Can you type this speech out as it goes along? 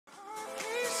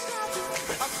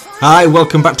Hi,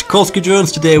 welcome back to Kolsky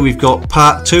Drones. Today we've got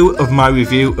part 2 of my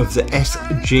review of the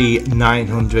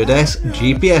SG900-S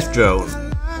GPS drone.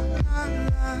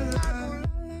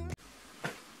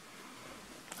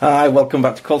 Hi, welcome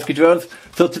back to Kolsky Drones.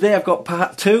 So today I've got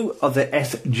part 2 of the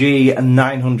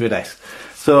SG900-S.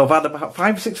 So I've had about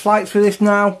 5 or 6 flights with this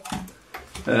now.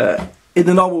 In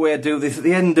the normal way I do this, at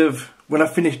the end of, when I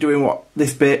finish doing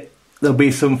this bit, there'll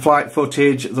be some flight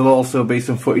footage, there'll also be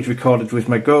some footage recorded with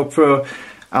my GoPro,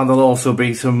 and there'll also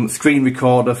be some screen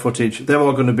recorder footage. They're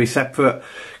all going to be separate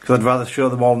because I'd rather show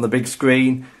them all on the big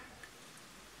screen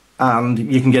and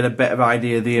you can get a better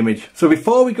idea of the image. So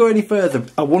before we go any further,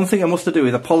 one thing I must do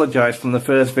is apologise from the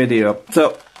first video.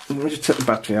 So let me just take the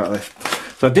battery out of this.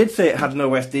 So I did say it had no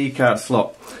SD card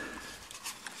slot,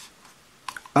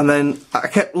 and then I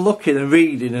kept looking and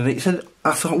reading and it said,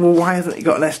 I thought, well, why hasn't it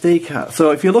got an SD card?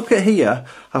 So if you look at here,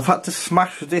 I've had to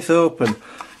smash this open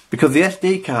because the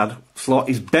SD card slot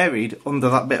is buried under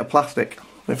that bit of plastic.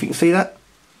 If you can see that,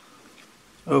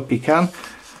 hope you can.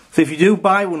 So if you do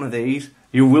buy one of these,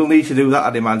 you will need to do that,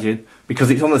 I'd imagine, because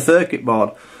it's on the circuit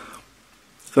board.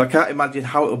 So I can't imagine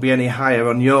how it'll be any higher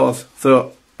on yours.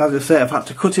 So as I say, I've had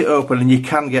to cut it open, and you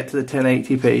can get to the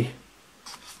 1080p.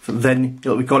 So then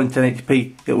it'll record in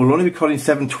 1080p. It will only record in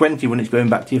 720 when it's going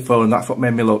back to your phone. That's what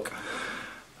made me look.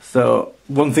 So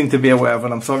one thing to be aware of,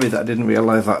 and I'm sorry that I didn't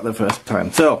realise that the first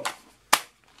time. So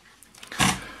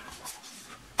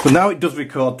now it does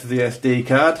record to the SD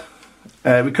card.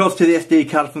 It records to the SD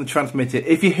card from the transmitter.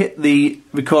 If you hit the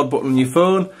record button on your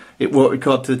phone, it won't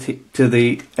record to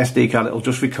the SD card, it'll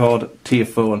just record to your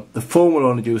phone. The phone will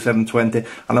only do 720,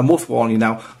 and I must warn you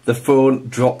now, the phone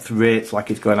drops rates like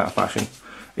it's going out of fashion.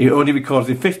 It only records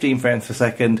in 15 frames per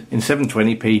second in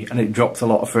 720p, and it drops a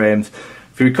lot of frames.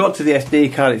 If you record to the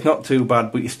SD card, it's not too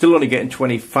bad, but you're still only getting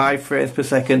 25 frames per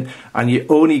second, and you're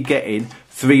only getting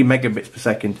 3 megabits per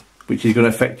second, which is going to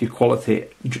affect your quality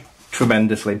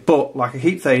tremendously. But like I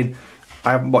keep saying,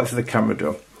 I haven't bought it for the camera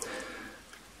drone.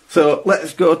 So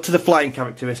let's go to the flying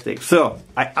characteristics. So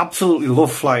I absolutely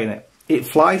love flying it. It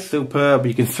flies superb.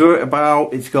 You can throw it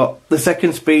about. It's got the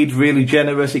second speed really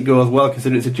generous. It goes well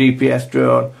considering it's a GPS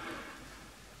drone.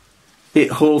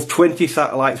 It holds 20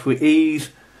 satellites with ease.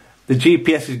 The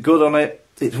GPS is good on it.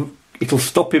 It'll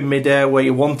stop in midair where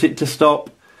you want it to stop.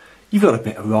 You've got a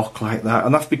bit of rock like that,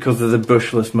 and that's because of the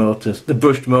brushless motors. The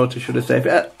brushed motor, should I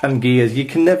say, and gears.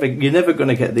 You're never going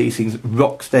to get these things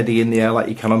rock steady in the air like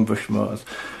you can on brush motors.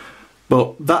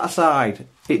 But that aside,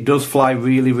 it does fly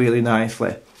really, really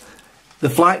nicely. The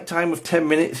flight time of 10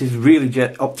 minutes is really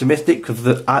optimistic because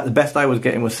the best I was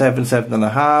getting was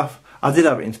 7.5. I did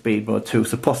have it in speed mode too,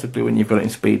 so possibly when you've got it in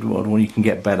speed mode, you can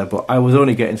get better. But I was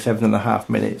only getting 7.5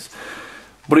 minutes.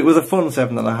 But it was a fun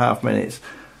 7.5 minutes.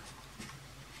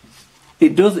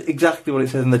 It does exactly what it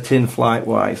says in the tin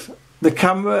flight-wise. The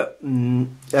camera,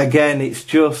 again, it's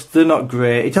just, they're not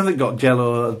great. It hasn't got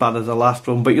jello as bad as the last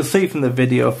one, but you'll see from the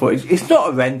video footage, it's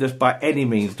not horrendous by any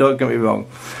means, don't get me wrong.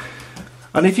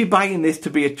 And if you're buying this to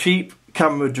be a cheap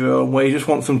camera drone where you just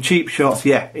want some cheap shots,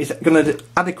 yeah, it's going to be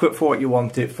adequate for what you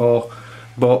want it for,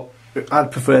 but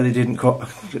I'd prefer they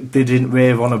didn't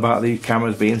rave on about these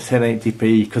cameras being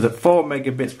 1080p, because at 4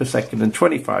 megabits per second and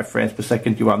 25 frames per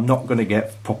second you are not going to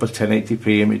get proper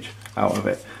 1080p image out of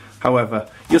it. However,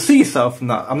 you'll see yourself from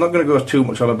that. I'm not going to go too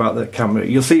much on about the camera.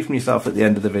 You'll see from yourself at the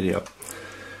end of the video.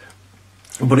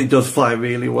 But it does fly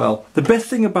really well. The best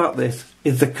thing about this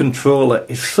is the controller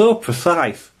is so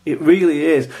precise. It really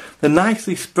is. They're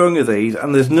nicely sprung of these,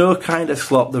 and there's no kind of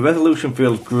slop. The resolution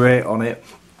feels great on it.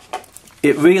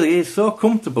 It really is so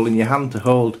comfortable in your hand to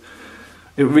hold.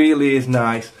 It really is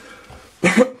nice.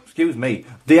 Excuse me.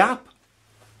 The app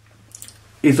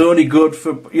is only good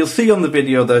for, you'll see on the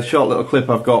video the short little clip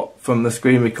I've got from the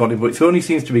screen recording, but it only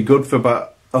seems to be good for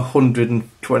about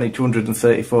 120,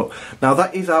 230 foot. Now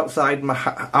that is outside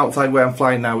where I'm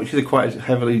flying now, which is a quite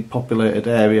heavily populated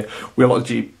area with a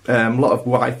lot of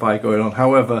Wi-Fi going on.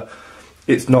 However,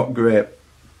 it's not great.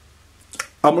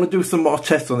 I'm going to do some more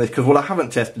tests on this, because what I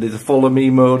haven't tested is the follow me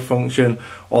mode function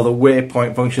or the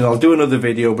waypoint function. I'll do another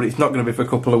video, but it's not going to be for a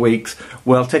couple of weeks.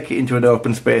 We'll take it into an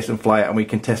open space and fly it, and we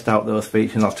can test out those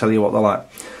features, and I'll tell you what they're like.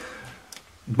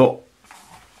 But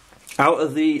out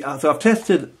of the, so I've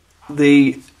tested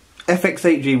the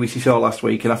FX8G which you saw last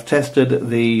week, and I've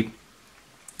tested the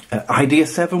Idea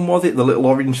 7, was it? The little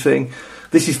orange thing.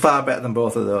 This is far better than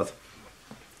both of those.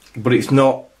 But it's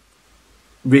not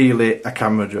really a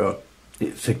camera drone.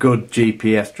 It's a good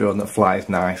GPS drone that flies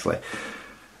nicely.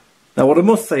 Now what I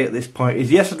must say at this point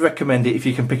is, yes, I'd recommend it if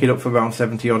you can pick it up for around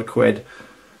 70 odd quid.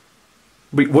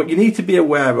 But what you need to be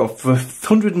aware of, for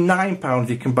 £109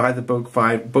 you can buy the Bugs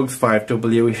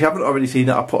 5W. If you haven't already seen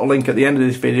it, I'll put a link at the end of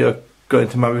this video going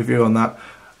to my review on that.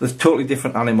 There's a totally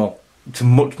different animal. It's a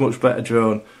much better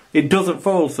drone. It doesn't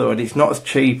fold though, and it's not as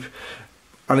cheap,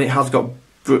 and it has got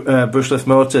brushless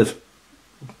motors,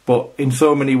 but in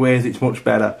so many ways it's much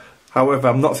better. However,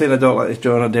 I'm not saying I don't like this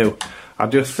drone, I do. I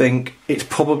just think it's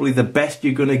probably the best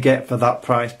you're going to get for that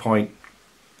price point,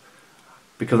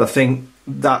 because I think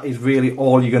that is really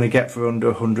all you're going to get for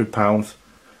under £100.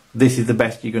 This is the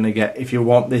best you're going to get if you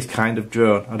want this kind of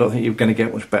drone. I don't think you're going to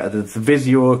get much better. There's the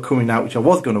Vizio coming out, which I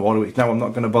was going to order, which now I'm not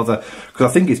going to bother,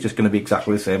 because I think it's just going to be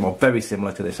exactly the same or very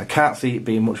similar to this. I can't see it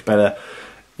being much better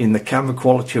in the camera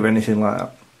quality or anything like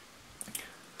that.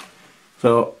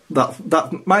 So that's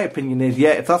my opinion is,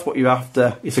 yeah, if that's what you're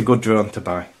after, it's a good drone to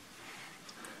buy.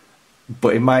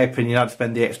 But in my opinion, I'd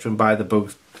spend the extra and buy the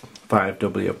Bugs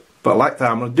 5W. But like that,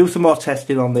 I'm going to do some more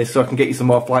testing on this so I can get you some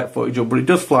more flight footage up. But it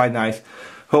does fly nice.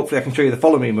 Hopefully I can show you the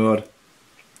follow me mode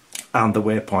and the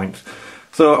waypoints.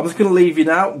 So I'm just going to leave you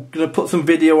now. I'm going to put some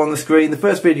video on the screen. The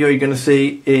first video you're going to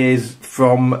see is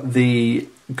from the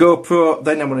GoPro.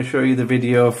 Then I'm going to show you the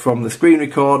video from the screen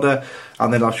recorder.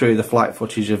 And then I'll show you the flight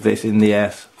footage of this in the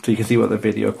S, so you can see what the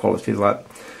video quality is like.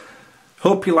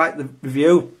 Hope you like the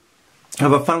review.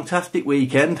 Have a fantastic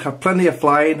weekend. Have plenty of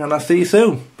flying, and I'll see you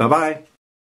soon. Bye bye.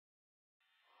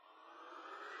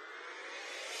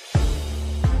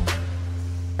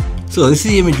 So this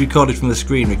is the image recorded from the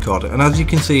screen recorder, and as you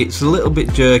can see it's a little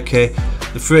bit jerky,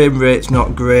 the frame rate's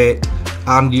not great,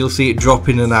 and you'll see it drop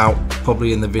in and out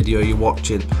probably in the video you're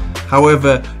watching.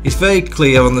 However, it's very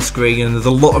clear on the screen and there's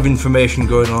a lot of information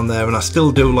going on there, and I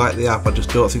still do like the app. I just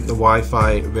don't think the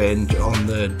Wi-Fi range on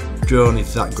the drone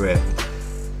is that great.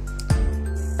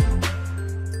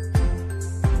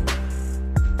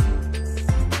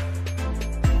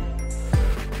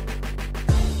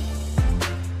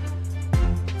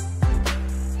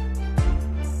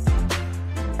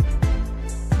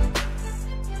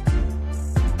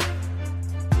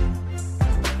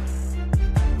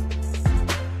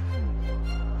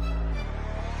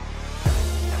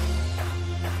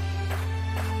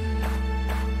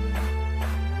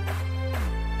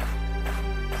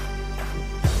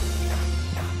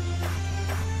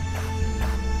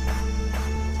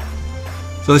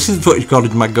 So this is the footage recorded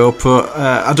with my GoPro.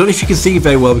 I don't know if you can see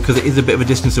very well because it is a bit of a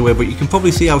distance away, but you can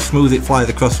probably see how smooth it flies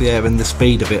across the air and the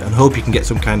speed of it, and hope you can get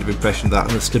some kind of impression of that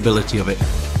and the stability of it.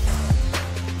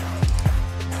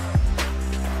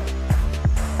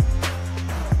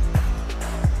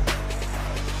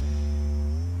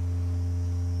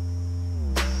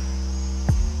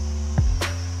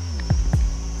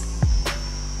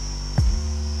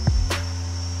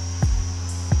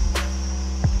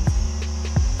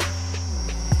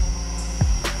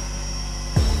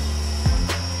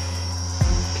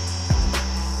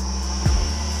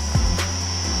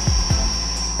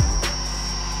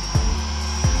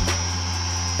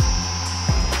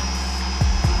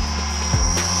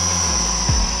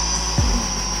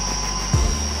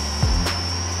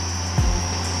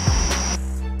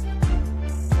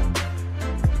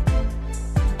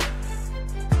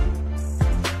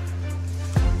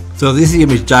 So this is the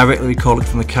image directly recorded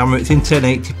from the camera. It's in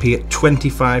 1080p at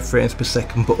 25 frames per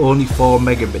second, but only 4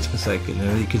 megabits per second,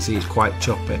 and you can see it's quite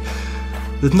choppy.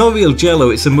 There's no real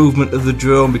jello, it's a movement of the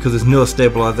drone because there's no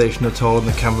stabilisation at all on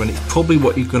the camera, and it's probably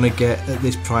what you're going to get at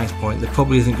this price point. There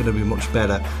probably isn't going to be much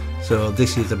better, so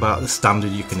this is about the standard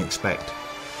you can expect.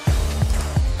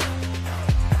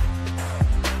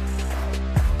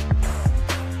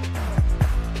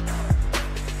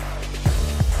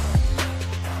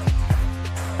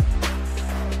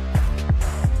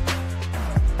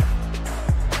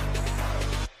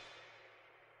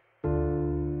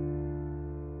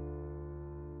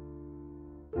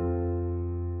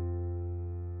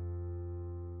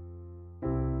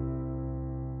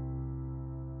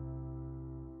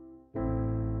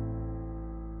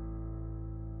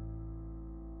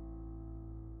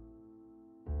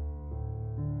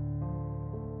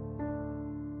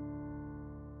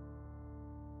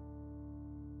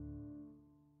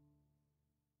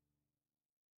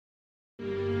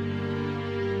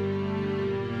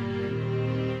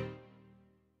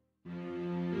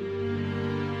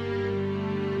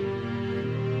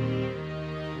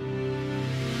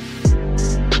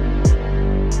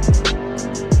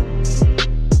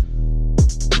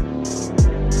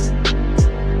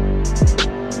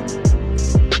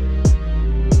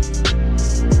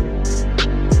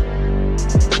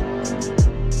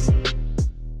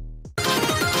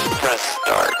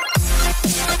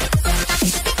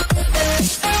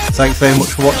 Thanks very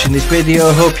much for watching this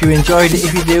video. Hope you enjoyed it.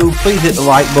 If you do, please hit the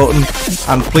like button,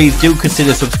 and please do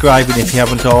consider subscribing if you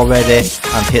haven't already,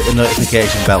 and hit the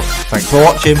notification bell. Thanks for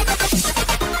watching.